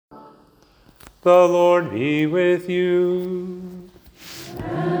The Lord be with you.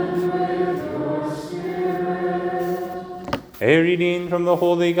 And with your spirit. A reading from the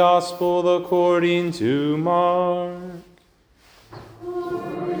Holy Gospel according to Mark.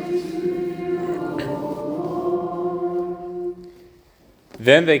 Glory to you, O Lord.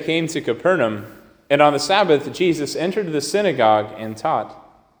 Then they came to Capernaum, and on the Sabbath Jesus entered the synagogue and taught.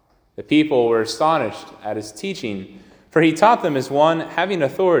 The people were astonished at his teaching, for he taught them as one having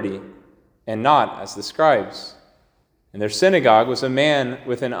authority, and not as the scribes. In their synagogue was a man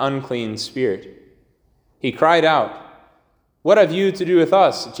with an unclean spirit. He cried out, "What have you to do with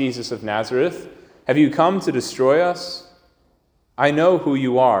us, Jesus of Nazareth? Have you come to destroy us? I know who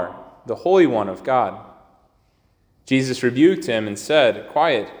you are, the Holy One of God." Jesus rebuked him and said,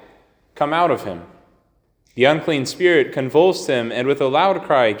 "Quiet, come out of him." The unclean spirit convulsed him, and with a loud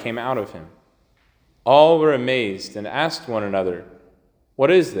cry came out of him. All were amazed and asked one another, "What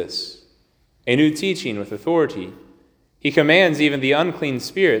is this? A new teaching with authority. He commands even the unclean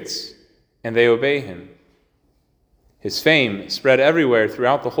spirits, and they obey him." His fame spread everywhere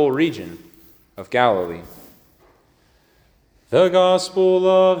throughout the whole region of Galilee. The Gospel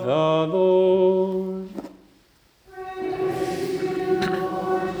of the Lord. Praise you,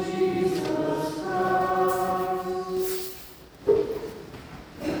 Lord Jesus Christ.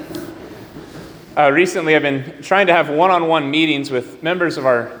 Recently, I've been trying to have one-on-one meetings with members of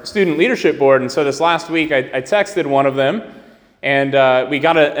our student leadership board, and so this last week I texted one of them, and we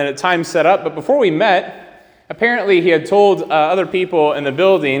got a time set up. But before we met, apparently he had told other people in the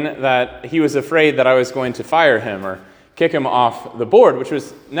building that he was afraid that I was going to fire him or kick him off the board, which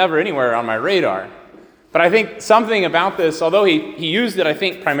was never anywhere on my radar. But I think something about this, although he used it, I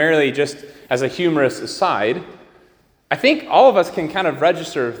think, primarily just as a humorous aside, I think all of us can kind of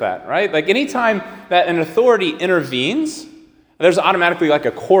register with that, right? Like anytime that an authority intervenes, there's automatically like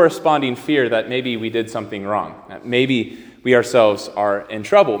a corresponding fear that maybe we did something wrong, that maybe we ourselves are in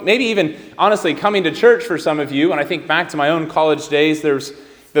trouble. Maybe even, honestly, coming to church for some of you, when I think back to my own college days, there's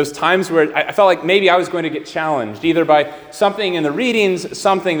those times where I felt like maybe I was going to get challenged, either by something in the readings,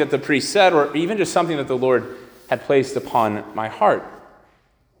 something that the priest said, or even just something that the Lord had placed upon my heart.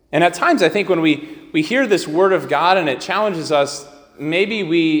 And at times, I think when we hear this word of God and it challenges us, maybe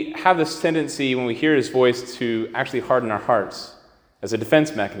we have this tendency when we hear his voice to actually harden our hearts as a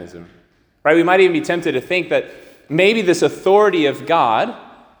defense mechanism, right? We might even be tempted to think that maybe this authority of God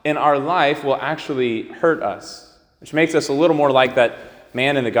in our life will actually hurt us, which makes us a little more like that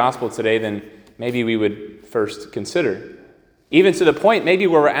man in the gospel today than maybe we would first consider. Even to the point maybe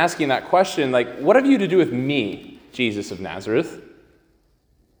where we're asking that question, like, what have you to do with me, Jesus of Nazareth?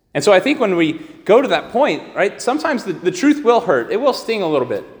 And so I think when we go to that point, right, sometimes the truth will hurt. It will sting a little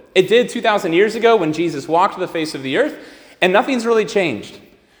bit. It did 2,000 years ago when Jesus walked the face of the earth, and nothing's really changed.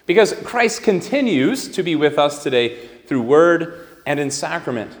 Because Christ continues to be with us today through word and in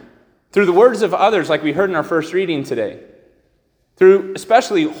sacrament. Through the words of others, like we heard in our first reading today. Through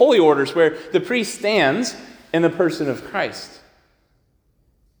especially holy orders where the priest stands in the person of Christ.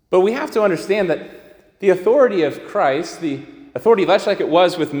 But we have to understand that the authority of Christ, the authority, much like it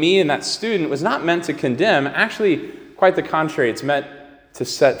was with me and that student, was not meant to condemn. Actually, quite the contrary. It's meant to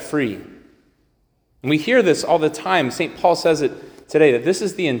set free. And we hear this all the time. St. Paul says it today, that this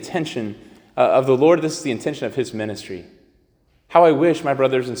is the intention of the Lord. This is the intention of his ministry. How I wish, my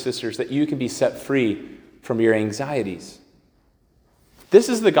brothers and sisters, that you can be set free from your anxieties. This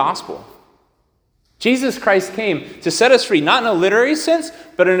is the gospel. Jesus Christ came to set us free, not in a literary sense,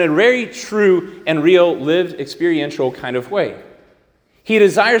 but in a very true and real, lived, experiential kind of way. He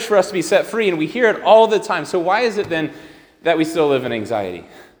desires for us to be set free, and we hear it all the time. So why is it then that we still live in anxiety?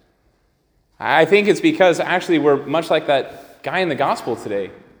 I think it's because actually we're much like that guy in the gospel today.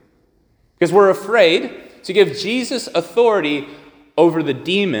 Because we're afraid to give Jesus authority over the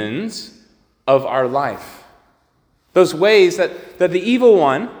demons of our life. Those ways that the evil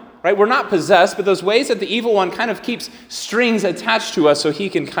one, right, we're not possessed, but those ways that the evil one kind of keeps strings attached to us so he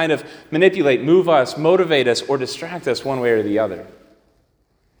can kind of manipulate, move us, motivate us, or distract us one way or the other.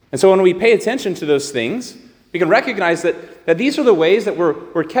 And so when we pay attention to those things, we can recognize that these are the ways that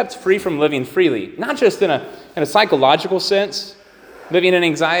we're kept free from living freely. Not just in a psychological sense, living in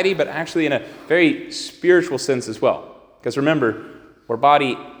anxiety, but actually in a very spiritual sense as well. Because remember, we're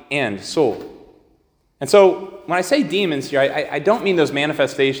body and soul. And so when I say demons here, I don't mean those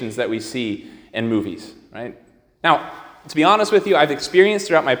manifestations that we see in movies, right? Now, to be honest with you, I've experienced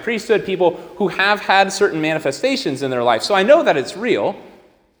throughout my priesthood people who have had certain manifestations in their life. So I know that it's real,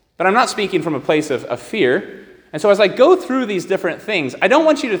 but I'm not speaking from a place of fear. And so as I go through these different things, I don't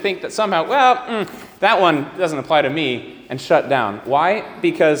want you to think that somehow, that one doesn't apply to me, and shut down. Why?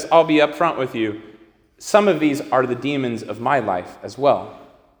 Because I'll be upfront with you. Some of these are the demons of my life as well.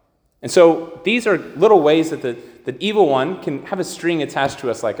 And so these are little ways that the evil one can have a string attached to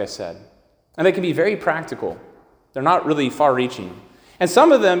us, like I said. And they can be very practical. They're not really far-reaching. And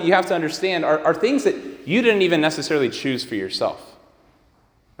some of them, you have to understand, are things that you didn't even necessarily choose for yourself.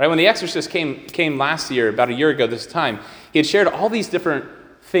 Right? When The Exorcist came last year, about a year ago this time, he had shared all these different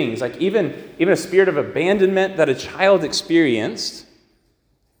things, like even a spirit of abandonment that a child experienced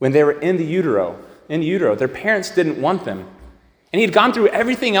when they were in utero. Their parents didn't want them. And he had gone through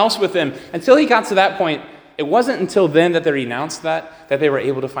everything else with them until he got to that point. It wasn't until then that they renounced that they were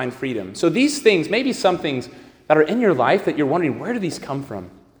able to find freedom. So these things, maybe some things that are in your life that you're wondering, where do these come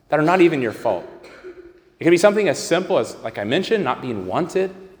from? That are not even your fault. It could be something as simple as, like I mentioned, not being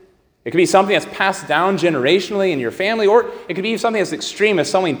wanted. It could be something that's passed down generationally in your family, or it could be something as extreme as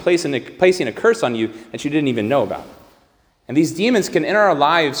someone placing a curse on you that you didn't even know about. And these demons can enter our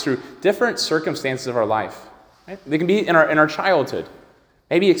lives through different circumstances of our life. Right? They can be in our childhood.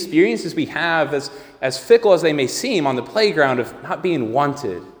 Maybe experiences we have as fickle as they may seem on the playground of not being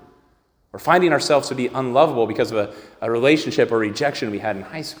wanted or finding ourselves to be unlovable because of a relationship or rejection we had in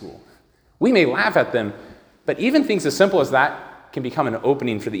high school. We may laugh at them, but even things as simple as that can become an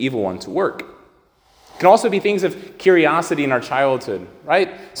opening for the evil one to work. It can also be things of curiosity in our childhood,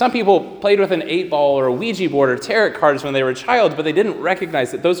 right? Some people played with an 8-ball or a Ouija board or tarot cards when they were a child, but they didn't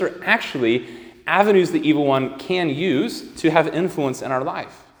recognize that those are actually avenues the evil one can use to have influence in our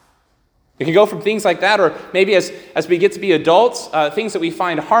life. It can go from things like that, or maybe as we get to be adults, things that we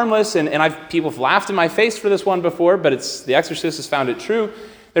find harmless, and people have laughed in my face for this one before, but The Exorcist has found it true.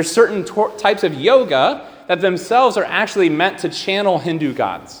 There's certain types of yoga that themselves are actually meant to channel Hindu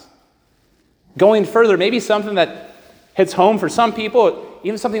gods. Going further, maybe something that hits home for some people,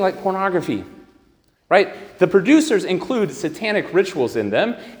 even something like pornography. Right? The producers include satanic rituals in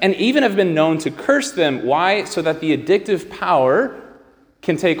them and even have been known to curse them. Why? So that the addictive power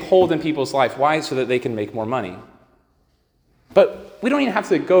can take hold in people's life. Why? So that they can make more money. But we don't even have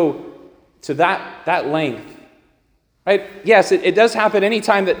to go to that length. Right? Yes, it does happen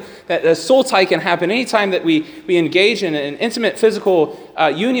anytime that a soul tie can happen, anytime that we engage in an intimate physical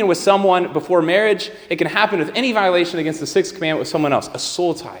union with someone before marriage. It can happen with any violation against the sixth commandment with someone else, a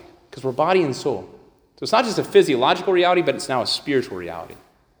soul tie, because we're body and soul. So it's not just a physiological reality, but it's now a spiritual reality.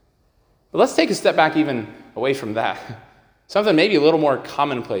 But let's take a step back even away from that. Something maybe a little more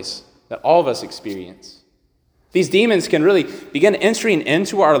commonplace that all of us experience. These demons can really begin entering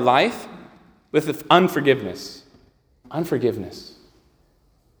into our life with unforgiveness. Unforgiveness.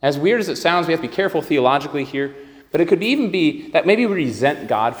 As weird as it sounds, we have to be careful theologically here, but it could even be that maybe we resent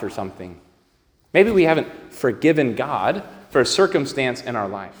God for something. Maybe we haven't forgiven God for a circumstance in our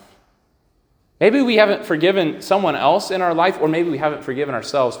life. Maybe we haven't forgiven someone else in our life, or maybe we haven't forgiven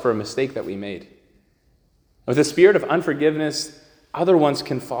ourselves for a mistake that we made. With the spirit of unforgiveness, other ones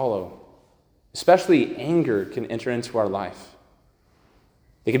can follow. Especially anger can enter into our life.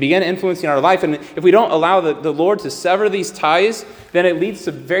 It can begin influencing our life, and if we don't allow the Lord to sever these ties, then it leads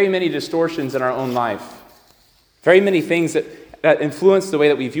to very many distortions in our own life. Very many things that influence the way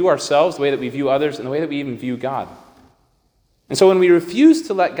that we view ourselves, the way that we view others, and the way that we even view God. And so when we refuse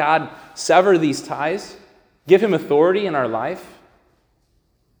to let God sever these ties, give him authority in our life,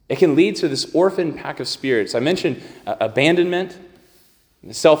 it can lead to this orphan pack of spirits. I mentioned abandonment,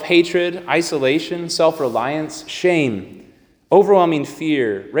 self-hatred, isolation, self-reliance, shame, overwhelming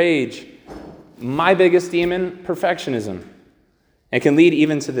fear, rage, my biggest demon, perfectionism. It can lead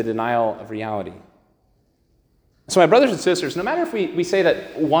even to the denial of reality. So my brothers and sisters, no matter if we say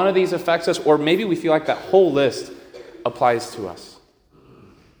that one of these affects us, or maybe we feel like that whole list applies to us,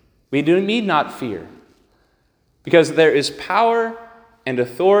 we need not fear, because there is power and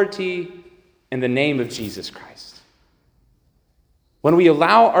authority in the name of Jesus Christ. When we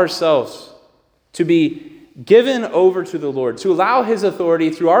allow ourselves to be given over to the Lord, to allow his authority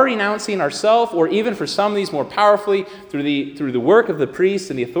through our renouncing ourselves, or even for some of these more powerfully through the work of the priest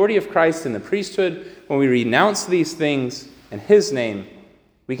and the authority of Christ and the priesthood, when we renounce these things in his name,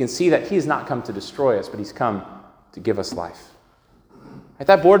 we can see that he has not come to destroy us, but he's come to give us life. Right?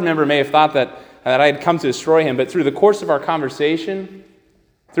 That board member may have thought that I had come to destroy him, but through the course of our conversation,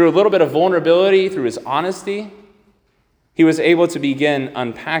 through a little bit of vulnerability, through his honesty, he was able to begin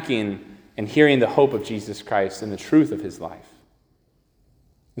unpacking and hearing the hope of Jesus Christ and the truth of his life.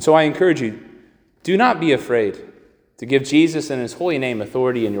 And so I encourage you, do not be afraid to give Jesus and his holy name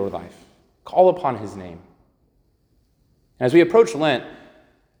authority in your life. Call upon his name. And as we approach Lent,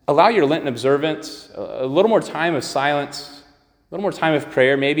 allow your Lenten observance a little more time of silence, a little more time of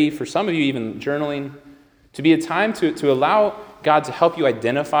prayer, maybe for some of you even journaling, to be a time to allow God to help you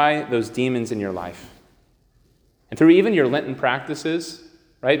identify those demons in your life. And through even your Lenten practices,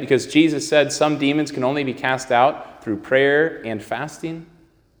 right? Because Jesus said some demons can only be cast out through prayer and fasting.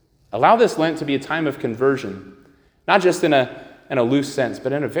 Allow this Lent to be a time of conversion, not just in a loose sense,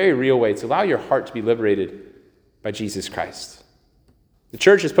 but in a very real way, to allow your heart to be liberated by Jesus Christ. The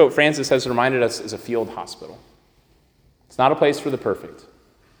church, as Pope Francis has reminded us, is a field hospital. It's not a place for the perfect.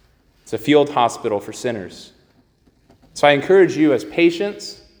 It's a field hospital for sinners. So I encourage you as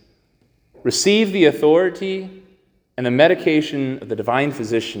patients, receive the authority and the medication of the divine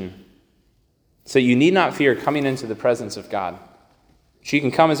physician so you need not fear coming into the presence of God. So you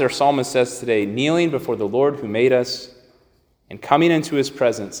can come, as our psalmist says today, kneeling before the Lord who made us and coming into his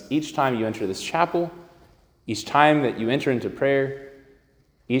presence each time you enter this chapel, each time that you enter into prayer,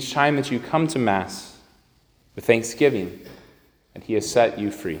 each time that you come to Mass with thanksgiving, and he has set you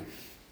free.